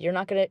anymore.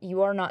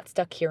 You are not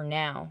stuck here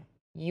now.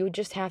 You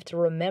just have to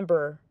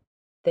remember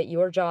that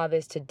your job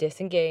is to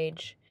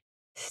disengage,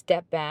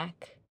 step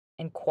back,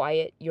 and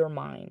quiet your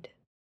mind.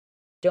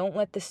 Don't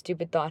let the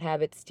stupid thought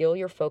habits steal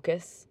your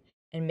focus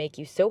and make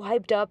you so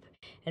hyped up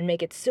and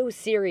make it so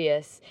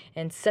serious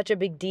and such a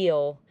big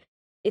deal.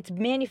 It's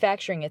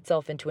manufacturing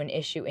itself into an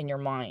issue in your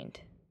mind.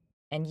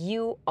 And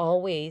you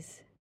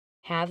always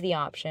have the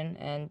option,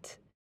 and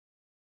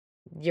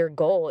your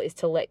goal is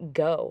to let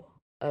go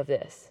of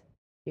this.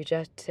 You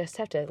just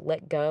have to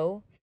let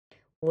go,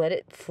 let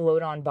it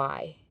float on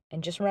by,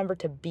 and just remember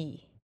to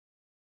be.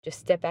 Just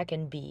step back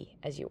and be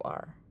as you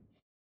are.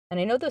 And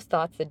I know those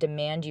thoughts that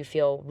demand you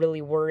feel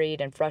really worried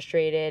and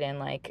frustrated and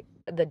like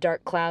the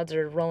dark clouds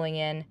are rolling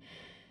in,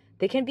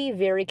 they can be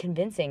very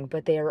convincing,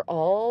 but they are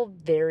all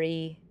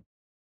very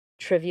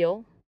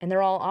trivial and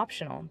they're all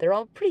optional. They're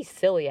all pretty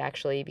silly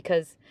actually,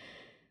 because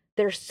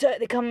they show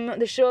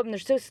up and they're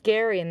so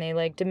scary and they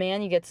like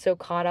demand you get so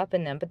caught up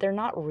in them, but they're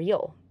not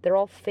real. They're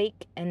all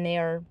fake and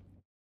they're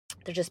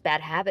just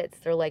bad habits.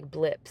 They're like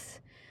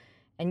blips.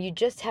 And you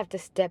just have to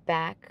step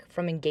back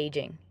from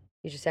engaging.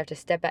 You just have to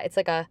step back. It's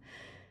like a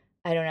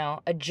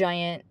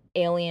giant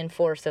alien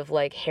force of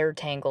like hair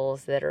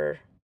tangles that are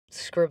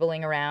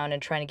scribbling around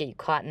and trying to get you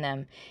caught in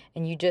them.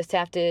 And you just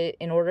have to,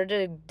 in order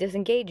to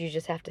disengage, you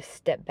just have to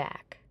step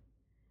back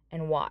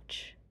and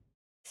watch.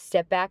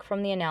 Step back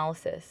from the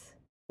analysis.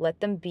 Let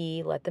them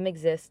be, let them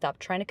exist. Stop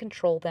trying to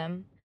control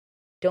them.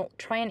 Don't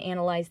try and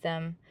analyze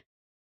them.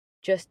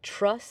 Just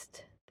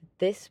trust that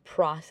this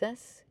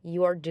process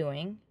you are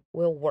doing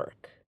will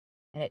work.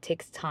 And it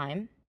takes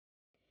time.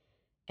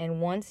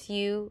 And once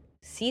you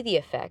see the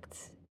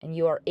effects and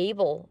you are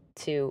able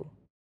to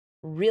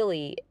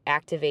really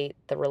activate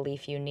the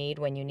relief you need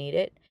when you need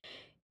it,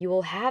 you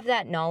will have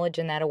that knowledge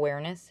and that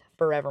awareness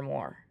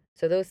forevermore.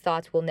 So those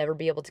thoughts will never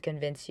be able to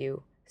convince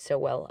you so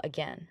well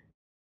again.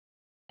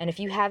 And if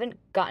you haven't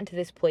gotten to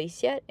this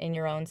place yet in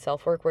your own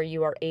self-work where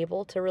you are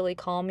able to really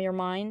calm your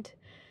mind,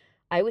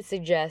 I would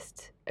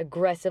suggest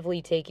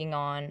aggressively taking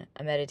on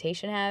a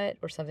meditation habit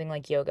or something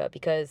like yoga,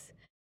 because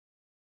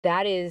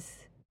that is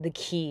the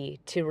key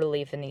to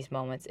relief in these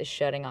moments, is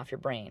shutting off your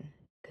brain,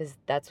 because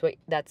that's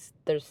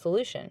their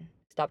solution.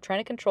 Stop trying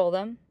to control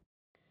them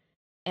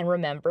and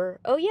remember,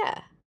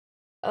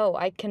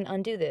 I can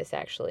undo this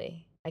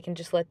actually. I can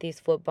just let these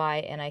float by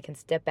and I can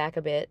step back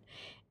a bit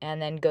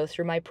and then go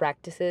through my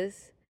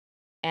practices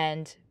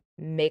and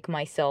make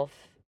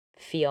myself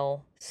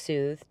feel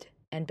soothed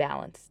and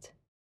balanced.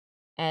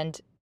 And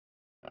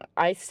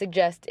I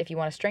suggest, if you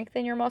want to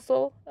strengthen your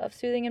muscle of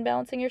soothing and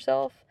balancing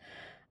yourself,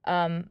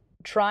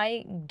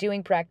 try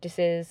doing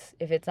practices.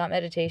 If it's not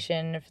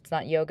meditation, if it's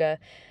not yoga,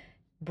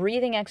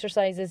 breathing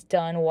exercises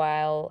done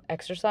while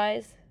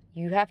exercise.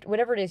 You have to,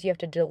 whatever it is, you have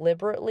to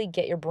deliberately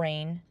get your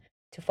brain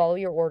to follow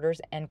your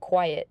orders and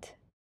quiet.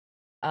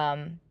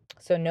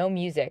 So no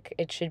music.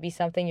 It should be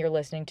something you're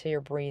listening to your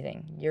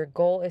breathing. Your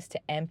goal is to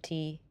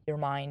empty your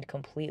mind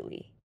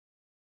completely.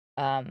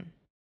 And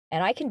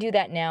I can do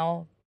that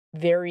now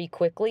very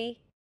quickly.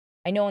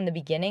 I know in the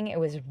beginning it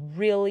was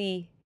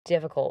really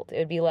difficult. It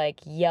would be like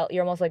you're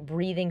almost like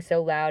breathing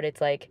so loud.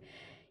 It's like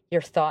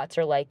your thoughts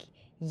are like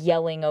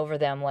yelling over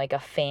them like a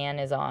fan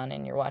is on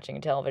and you're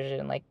watching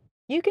television, like,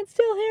 you can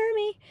still hear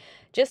me.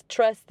 Just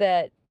trust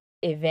that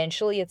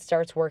eventually it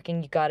starts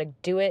working. You got to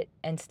do it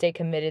and stay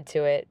committed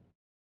to it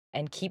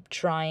and keep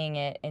trying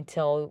it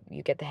until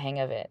you get the hang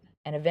of it.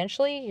 And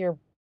eventually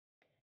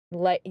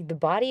the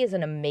body is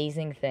an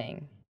amazing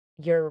thing.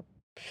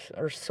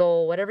 Or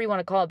soul, whatever you want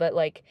to call it, but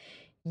like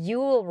you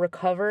will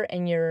recover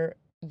and your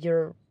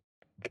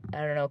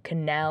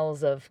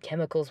canals of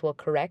chemicals will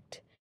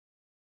correct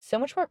so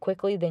much more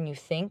quickly than you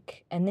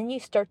think, and then you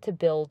start to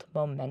build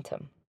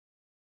momentum.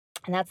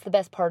 And that's the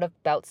best part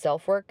about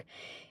self-work,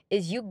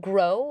 is you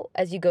grow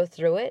as you go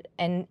through it,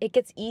 and it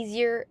gets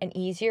easier and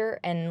easier,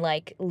 and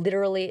like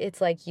literally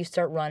it's like you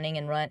start running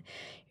and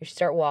you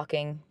start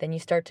walking, then you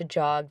start to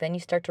jog, then you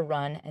start to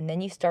run, and then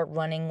you start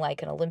running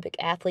like an Olympic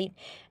athlete,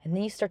 and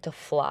then you start to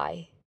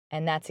fly.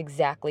 And that's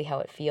exactly how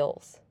it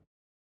feels.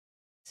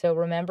 So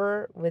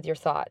remember with your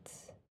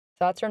thoughts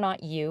are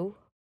not you.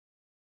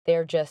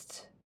 They're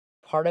just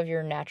part of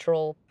your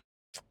natural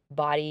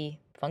body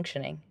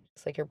functioning.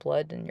 It's like your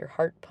blood and your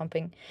heart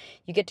pumping.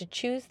 You get to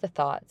choose the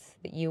thoughts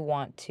that you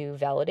want to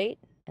validate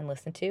and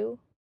listen to,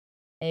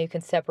 and you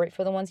can separate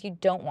for the ones you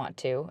don't want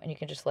to, and you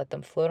can just let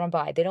them float on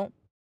by. They don't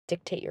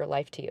dictate your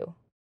life to you.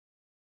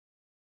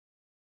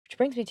 Which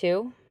brings me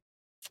to,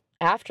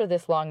 after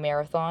this long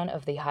marathon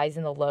of the highs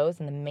and the lows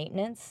and the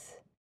maintenance,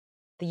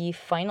 the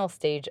final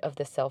stage of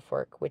the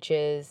self-work, which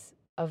is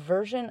a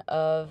version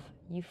of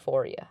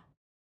euphoria.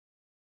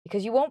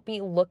 because you won't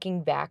be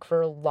looking back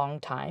for a long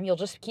time. You'll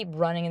just keep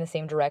running in the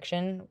same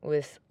direction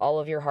with all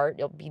of your heart.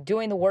 You'll be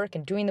doing the work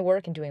and doing the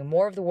work and doing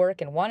more of the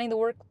work and wanting the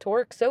work to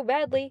work so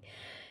badly.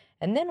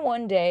 And then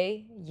one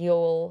day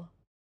you'll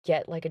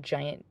get like a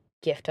giant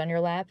gift on your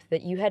lap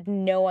that you had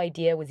no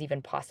idea was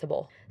even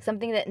possible.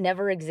 Something that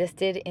never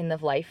existed in the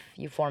life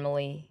you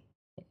formerly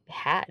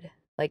had.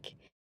 Like,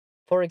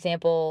 for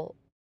example,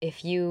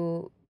 if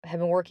you have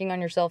been working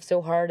on yourself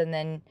so hard and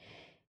then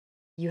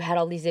you had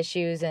all these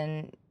issues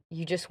and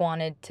you just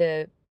wanted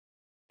to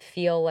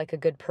feel like a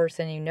good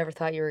person, you never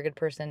thought you were a good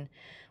person,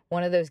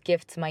 one of those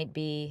gifts might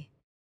be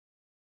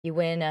you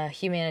win a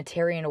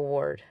humanitarian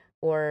award,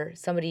 or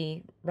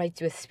somebody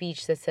writes you a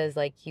speech that says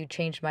like, you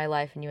changed my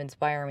life and you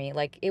inspire me.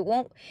 Like, it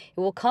will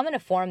come in a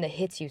form that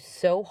hits you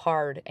so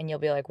hard and you'll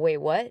be like, wait,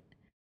 what?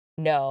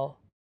 No,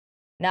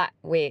 not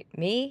wait,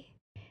 me?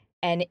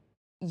 And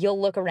you'll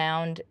look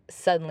around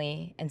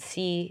suddenly and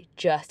see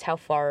just how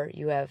far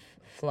you have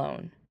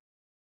flown.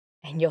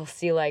 And you'll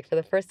see, like, for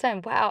the first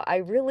time, wow, I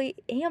really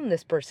am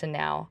this person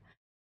now.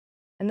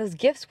 And those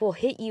gifts will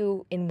hit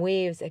you in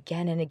waves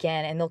again and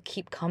again, and they'll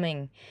keep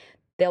coming.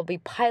 They'll be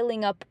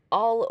piling up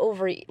all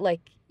over you.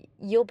 Like,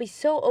 you'll be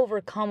so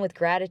overcome with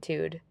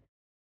gratitude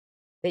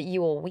that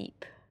you will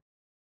weep.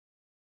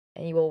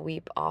 And you will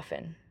weep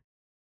often.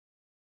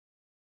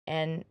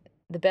 And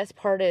the best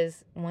part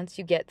is, once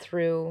you get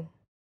through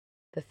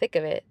the thick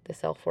of it, the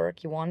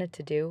self-work you wanted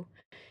to do,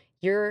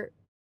 you're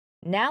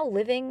now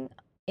living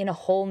in a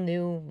whole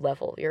new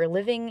level. You're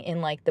living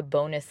in like the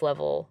bonus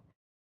level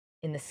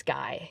in the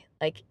sky.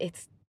 Like,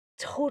 it's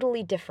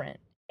totally different.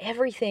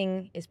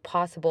 Everything is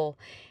possible,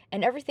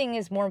 and everything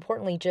is, more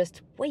importantly,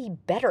 just way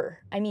better.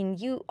 I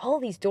mean, all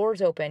these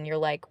doors open. You're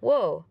like,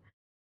 whoa,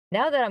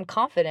 now that I'm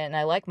confident and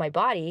I like my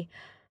body,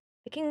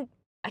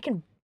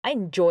 I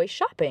enjoy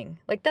shopping.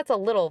 Like, that's a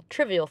little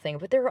trivial thing,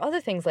 but there are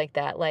other things like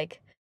that. Like,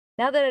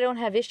 now that I don't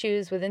have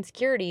issues with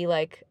insecurity,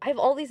 like, I have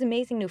all these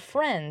amazing new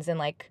friends, and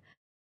like,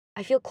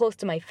 I feel close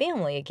to my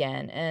family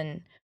again,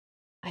 and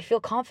I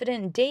feel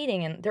confident in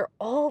dating, and there are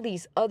all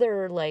these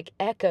other like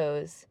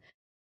echoes,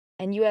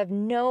 and you have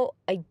no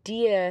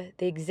idea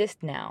they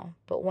exist now.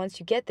 But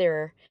once you get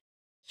there,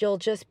 you'll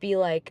just be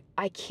like,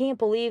 I can't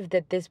believe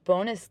that this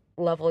bonus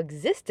level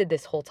existed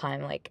this whole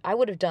time. Like, I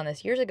would have done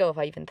this years ago if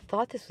I even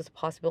thought this was a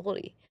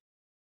possibility.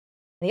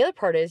 And the other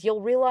part is you'll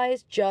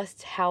realize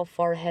just how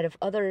far ahead of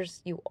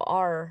others you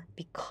are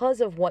because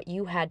of what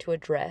you had to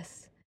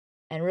address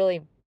and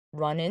really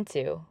run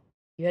into.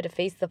 You had to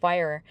face the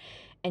fire,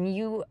 and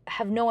you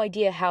have no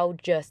idea how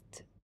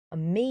just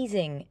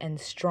amazing and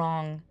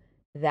strong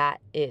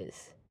that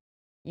is.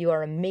 You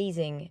are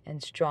amazing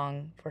and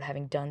strong for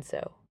having done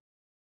so.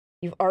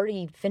 You've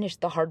already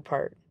finished the hard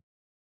part.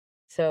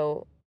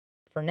 So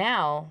for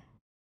now,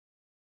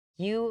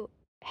 you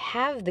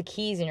have the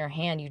keys in your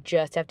hand. You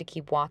just have to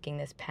keep walking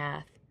this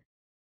path.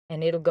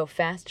 And it'll go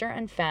faster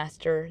and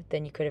faster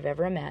than you could have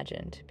ever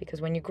imagined. Because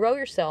when you grow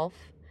yourself,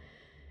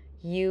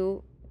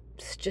 you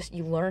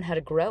learn how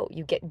to grow.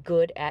 You get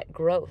good at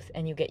growth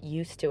and you get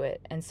used to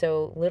it. And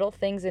so little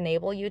things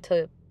enable you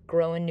to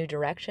grow in new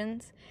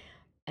directions.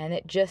 And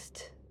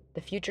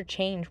the future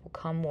change will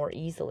come more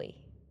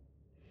easily.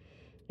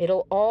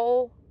 It'll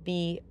all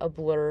be a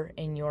blur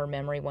in your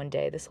memory one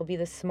day. This will be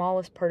the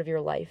smallest part of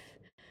your life,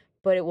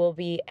 but it will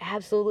be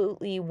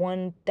absolutely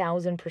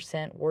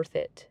 1000% worth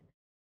it.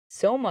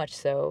 So much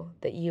so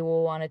that you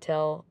will want to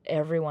tell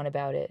everyone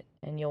about it,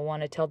 and you'll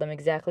want to tell them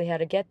exactly how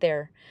to get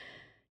there,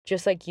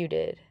 just like you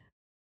did.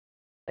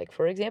 Like,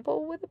 for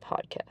example, with a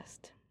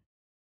podcast.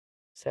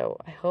 So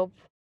I hope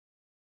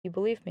you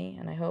believe me,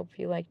 and I hope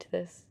you liked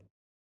this.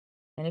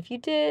 And if you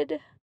did, I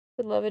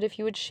would love it if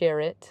you would share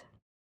it.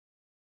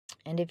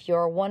 And if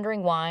you're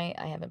wondering why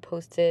I haven't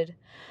posted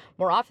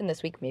more often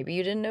this week, maybe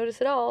you didn't notice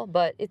at all,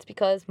 but it's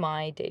because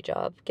my day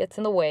job gets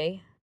in the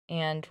way.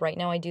 And right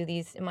now I do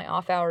these in my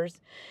off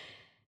hours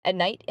at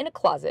night in a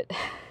closet.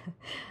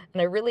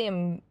 And I really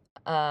am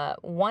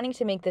wanting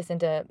to make this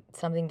into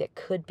something that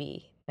could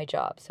be my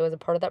job. So as a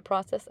part of that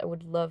process, I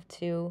would love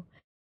to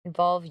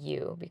involve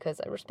you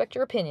because I respect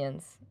your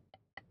opinions.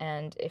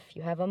 And if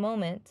you have a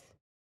moment,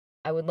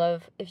 I would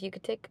love if you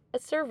could take a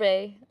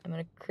survey. I'm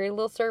going to create a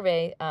little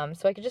survey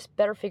so I could just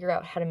better figure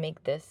out how to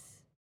make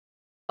this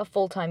a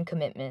full-time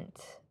commitment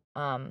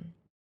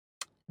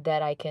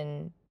that I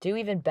can do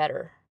even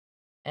better.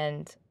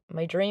 And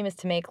my dream is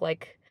to make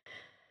like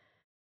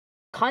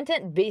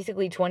content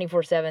basically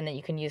 24/7 that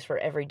you can use for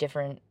every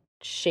different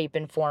shape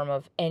and form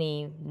of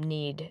any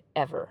need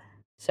ever.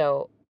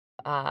 So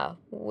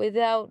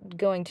without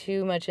going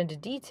too much into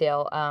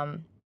detail,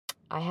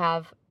 I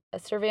have a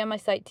survey on my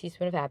site,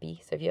 Teaspoon of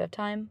Happy. So if you have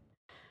time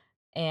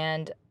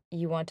and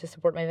you want to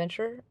support my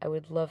venture, I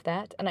would love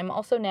that. And I'm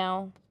also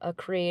now a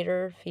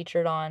creator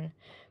featured on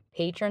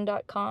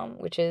patreon.com,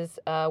 which is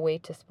a way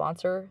to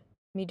sponsor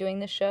me doing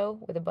this show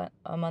with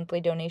a monthly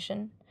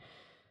donation.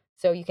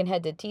 So you can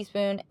head to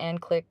Teaspoon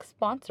and click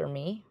sponsor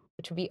me,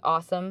 which would be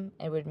awesome.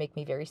 It would make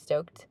me very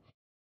stoked.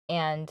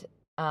 And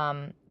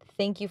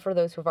thank you for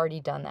those who've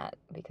already done that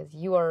because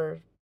you are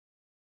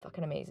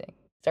fucking amazing.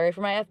 Sorry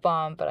for my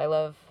F-bomb, but I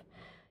love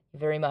you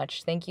very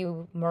much. Thank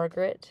you,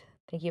 Margaret.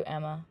 Thank you,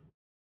 Emma.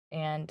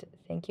 And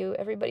thank you,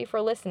 everybody,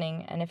 for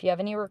listening. And if you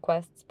have any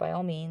requests, by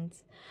all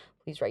means,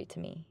 please write to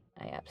me.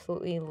 I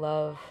absolutely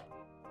love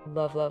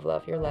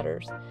your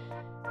letters.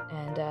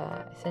 And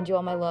I send you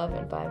all my love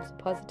and vibes of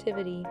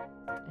positivity.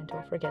 And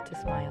don't forget to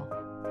smile.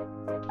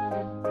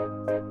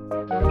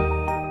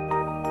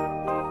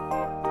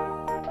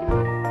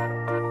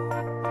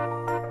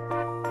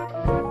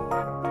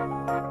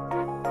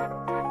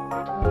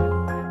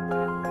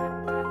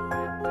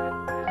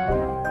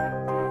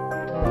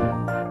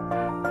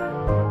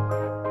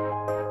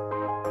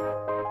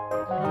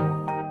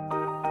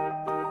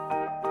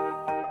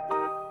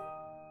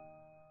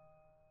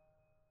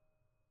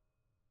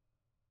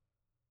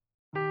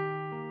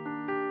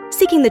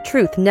 Seeking the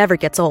truth never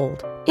gets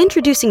old.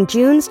 Introducing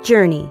June's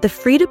Journey, the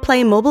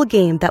free-to-play mobile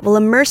game that will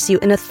immerse you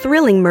in a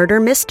thrilling murder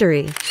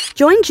mystery.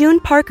 Join June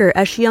Parker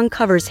as she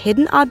uncovers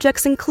hidden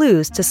objects and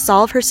clues to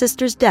solve her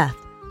sister's death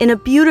in a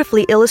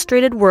beautifully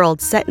illustrated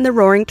world set in the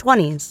Roaring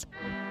 '20s.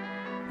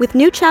 With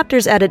new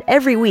chapters added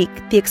every week,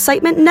 the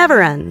excitement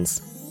never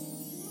ends.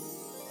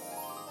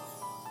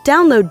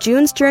 Download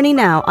June's Journey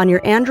now on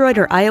your Android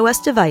or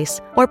iOS device,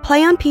 or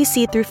play on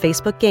PC through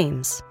Facebook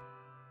Games.